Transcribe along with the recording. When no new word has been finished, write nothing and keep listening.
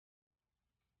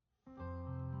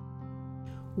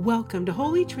Welcome to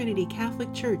Holy Trinity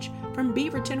Catholic Church from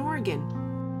Beaverton, Oregon.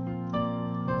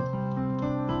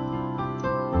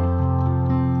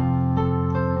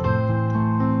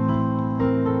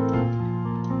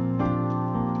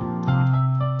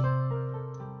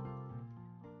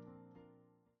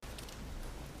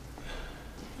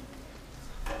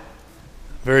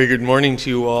 Very good morning to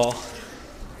you all.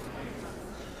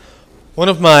 One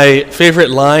of my favorite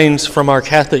lines from our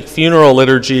Catholic funeral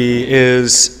liturgy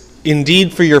is,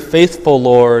 "Indeed, for your faithful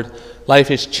Lord, life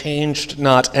is changed,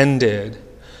 not ended."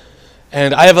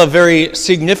 And I have a very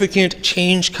significant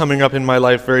change coming up in my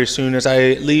life very soon as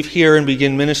I leave here and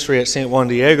begin ministry at St. Juan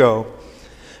Diego.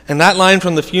 And that line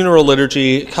from the funeral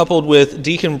liturgy, coupled with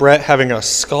Deacon Brett having a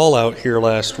skull out here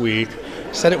last week,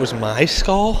 said it was my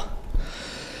skull?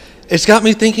 It's got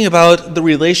me thinking about the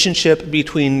relationship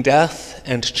between death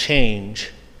and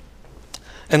change.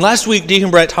 And last week,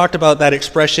 Deacon Brett talked about that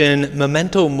expression,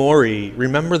 memento mori,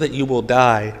 remember that you will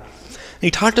die. And he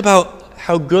talked about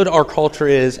how good our culture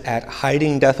is at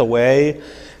hiding death away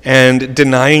and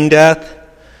denying death,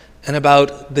 and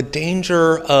about the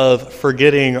danger of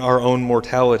forgetting our own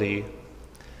mortality.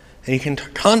 And he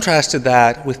contrasted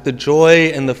that with the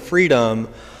joy and the freedom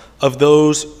of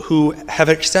those who have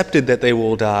accepted that they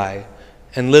will die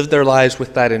and live their lives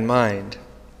with that in mind.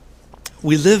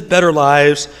 We live better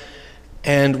lives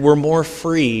and we're more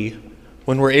free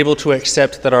when we're able to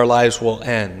accept that our lives will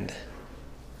end.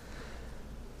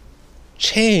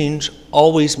 Change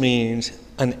always means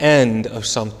an end of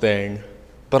something,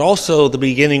 but also the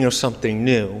beginning of something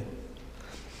new.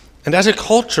 And as a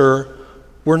culture,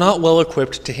 we're not well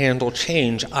equipped to handle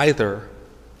change either.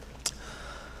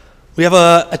 We have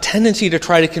a tendency to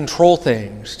try to control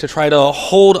things, to try to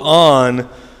hold on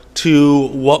to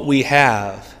what we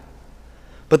have.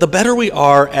 But the better we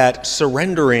are at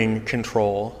surrendering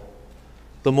control,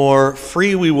 the more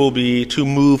free we will be to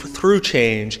move through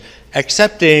change,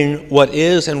 accepting what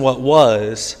is and what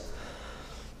was,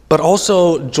 but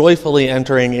also joyfully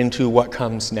entering into what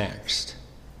comes next.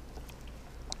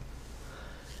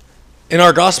 In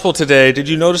our gospel today, did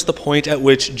you notice the point at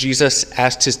which Jesus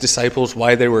asked his disciples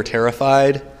why they were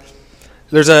terrified?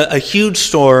 There's a huge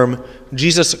storm.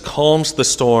 Jesus calms the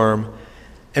storm,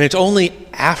 and it's only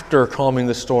after calming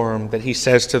the storm that he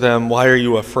says to them, "Why are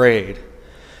you afraid?"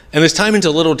 And this timing's a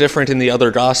little different in the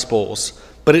other gospels,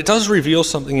 but it does reveal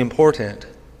something important.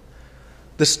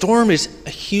 The storm is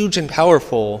huge and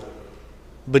powerful,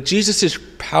 but Jesus'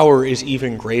 power is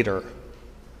even greater.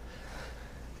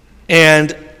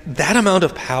 And that amount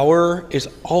of power is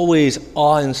always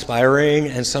awe-inspiring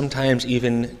and sometimes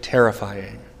even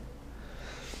terrifying.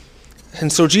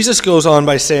 And so Jesus goes on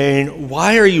by saying,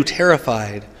 "Why are you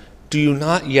terrified? Do you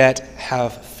not yet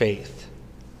have faith?"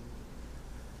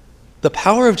 The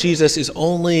power of Jesus is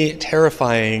only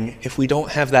terrifying if we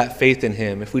don't have that faith in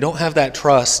him, if we don't have that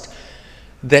trust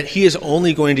that he is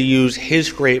only going to use his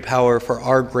great power for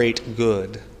our great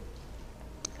good.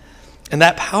 And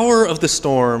that power of the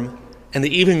storm and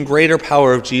the even greater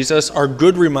power of Jesus are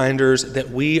good reminders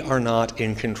that we are not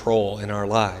in control in our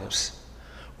lives.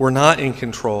 We're not in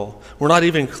control. We're not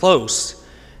even close.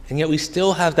 And yet we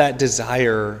still have that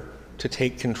desire to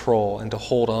take control and to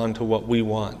hold on to what we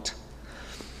want.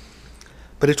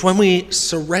 But it's when we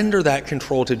surrender that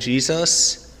control to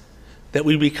Jesus that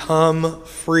we become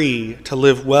free to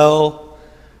live well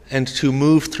and to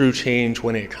move through change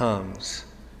when it comes.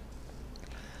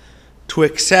 To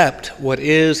accept what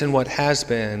is and what has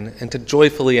been, and to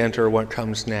joyfully enter what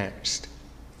comes next.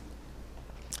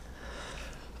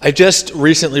 I just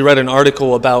recently read an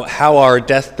article about how our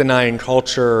death-denying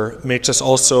culture makes us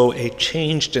also a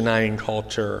change-denying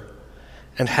culture,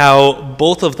 and how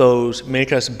both of those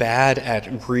make us bad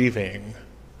at grieving.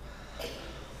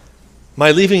 My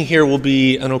leaving here will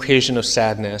be an occasion of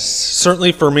sadness,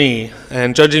 certainly for me,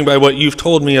 and judging by what you've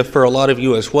told me for a lot of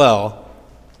you as well.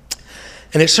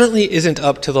 And it certainly isn't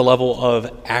up to the level of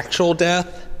actual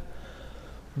death,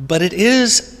 but it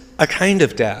is a kind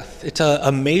of death. It's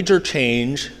a major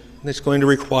change that's going to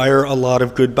require a lot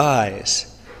of goodbyes.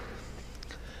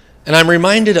 And I'm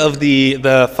reminded of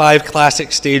the 5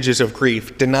 classic stages of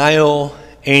grief: denial,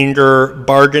 anger,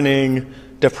 bargaining,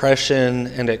 depression,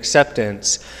 and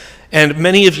acceptance. And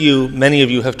many of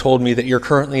you have told me that you're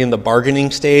currently in the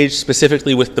bargaining stage,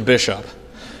 specifically with the bishop.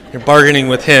 You're bargaining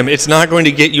with him. It's not going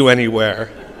to get you anywhere.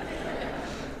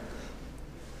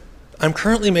 I'm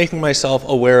currently making myself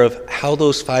aware of how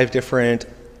those 5 different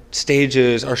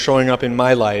stages are showing up in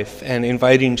my life and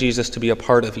inviting Jesus to be a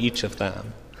part of each of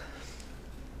them.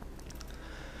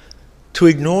 To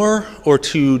ignore or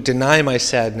to deny my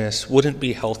sadness wouldn't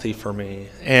be healthy for me.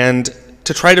 And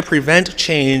to try to prevent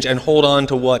change and hold on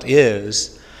to what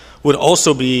is would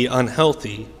also be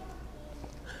unhealthy.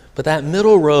 But that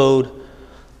middle road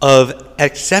of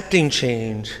accepting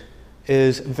change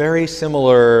is very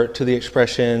similar to the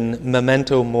expression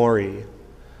memento mori.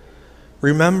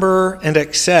 Remember and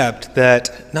accept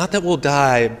that not that we'll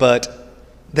die, but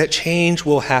that change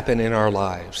will happen in our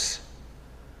lives.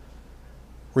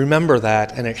 Remember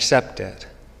that and accept it.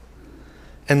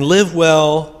 And live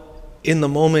well in the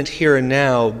moment here and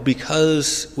now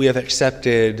because we have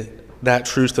accepted that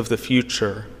truth of the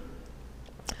future.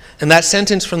 And that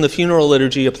sentence from the funeral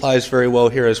liturgy applies very well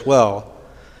here as well.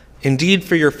 Indeed,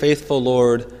 for your faithful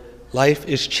Lord, life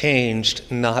is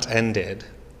changed, not ended.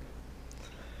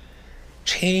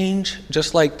 Change,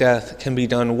 just like death, can be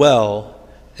done well,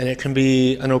 and it can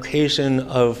be an occasion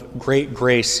of great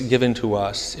grace given to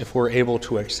us if we're able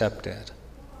to accept it.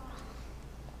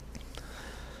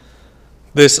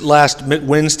 This last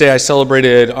Wednesday, I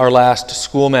celebrated our last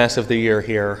school mass of the year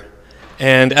here.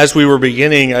 And as we were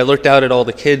beginning, I looked out at all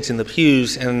the kids in the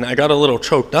pews, and I got a little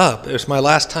choked up. It was my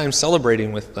last time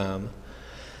celebrating with them.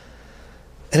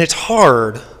 And it's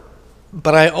hard,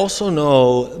 but I also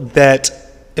know that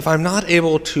if I'm not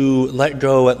able to let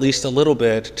go at least a little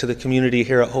bit to the community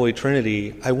here at Holy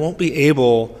Trinity, I won't be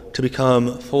able to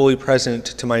become fully present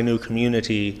to my new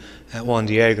community at Juan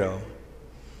Diego.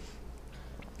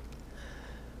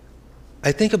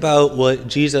 I think about what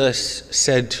Jesus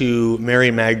said to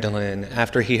Mary Magdalene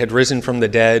after he had risen from the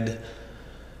dead,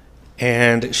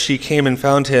 and she came and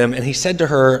found him, and he said to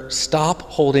her, "Stop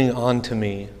holding on to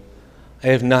me. I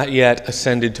have not yet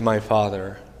ascended to my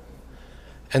Father."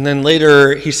 And then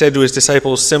later he said to his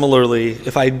disciples similarly,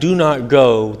 "If I do not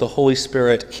go, the Holy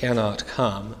Spirit cannot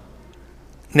come."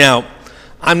 Now,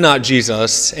 I'm not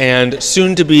Jesus, and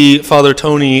soon-to-be Father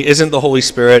Tony isn't the Holy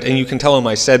Spirit, and you can tell him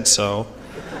I said so.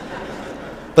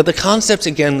 But the concept's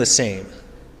again the same.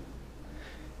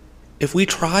 If we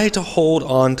try to hold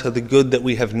on to the good that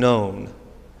we have known,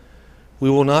 we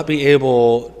will not be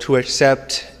able to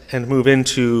accept and move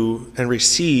into and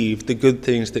receive the good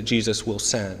things that Jesus will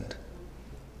send.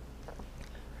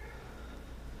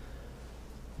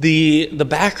 The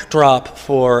backdrop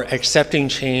for accepting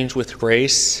change with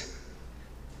grace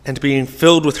and being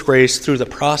filled with grace through the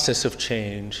process of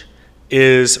change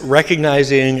is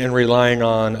recognizing and relying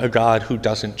on a God who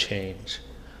doesn't change,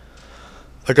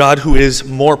 a God who is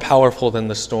more powerful than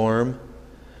the storm,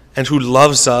 and who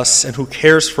loves us and who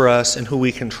cares for us and who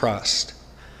we can trust.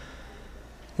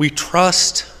 We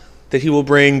trust that he will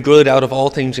bring good out of all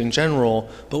things in general,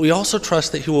 but we also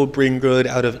trust that he will bring good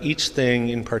out of each thing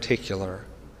in particular.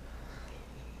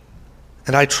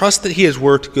 And I trust that he has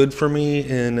worked good for me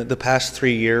in the past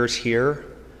 3 years here.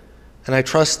 And I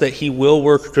trust that he will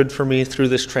work good for me through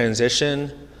this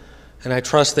transition. And I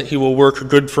trust that he will work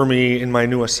good for me in my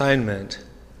new assignment.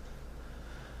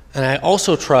 And I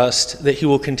also trust that he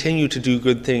will continue to do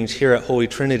good things here at Holy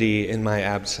Trinity in my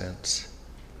absence.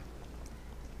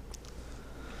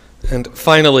 And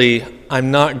finally,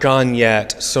 I'm not gone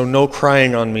yet, so no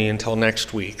crying on me until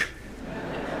next week.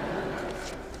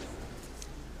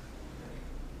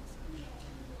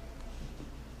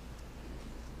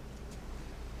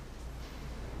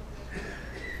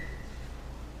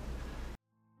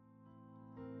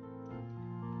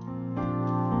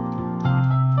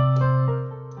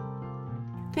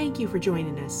 Thank you for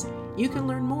joining us. You can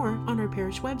learn more on our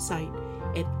parish website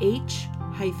at h-t.org.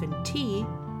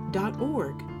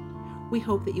 We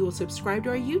hope that you will subscribe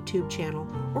to our YouTube channel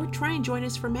or try and join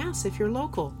us for Mass if you're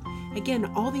local. Again,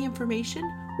 all the information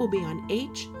will be on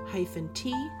h-t.org.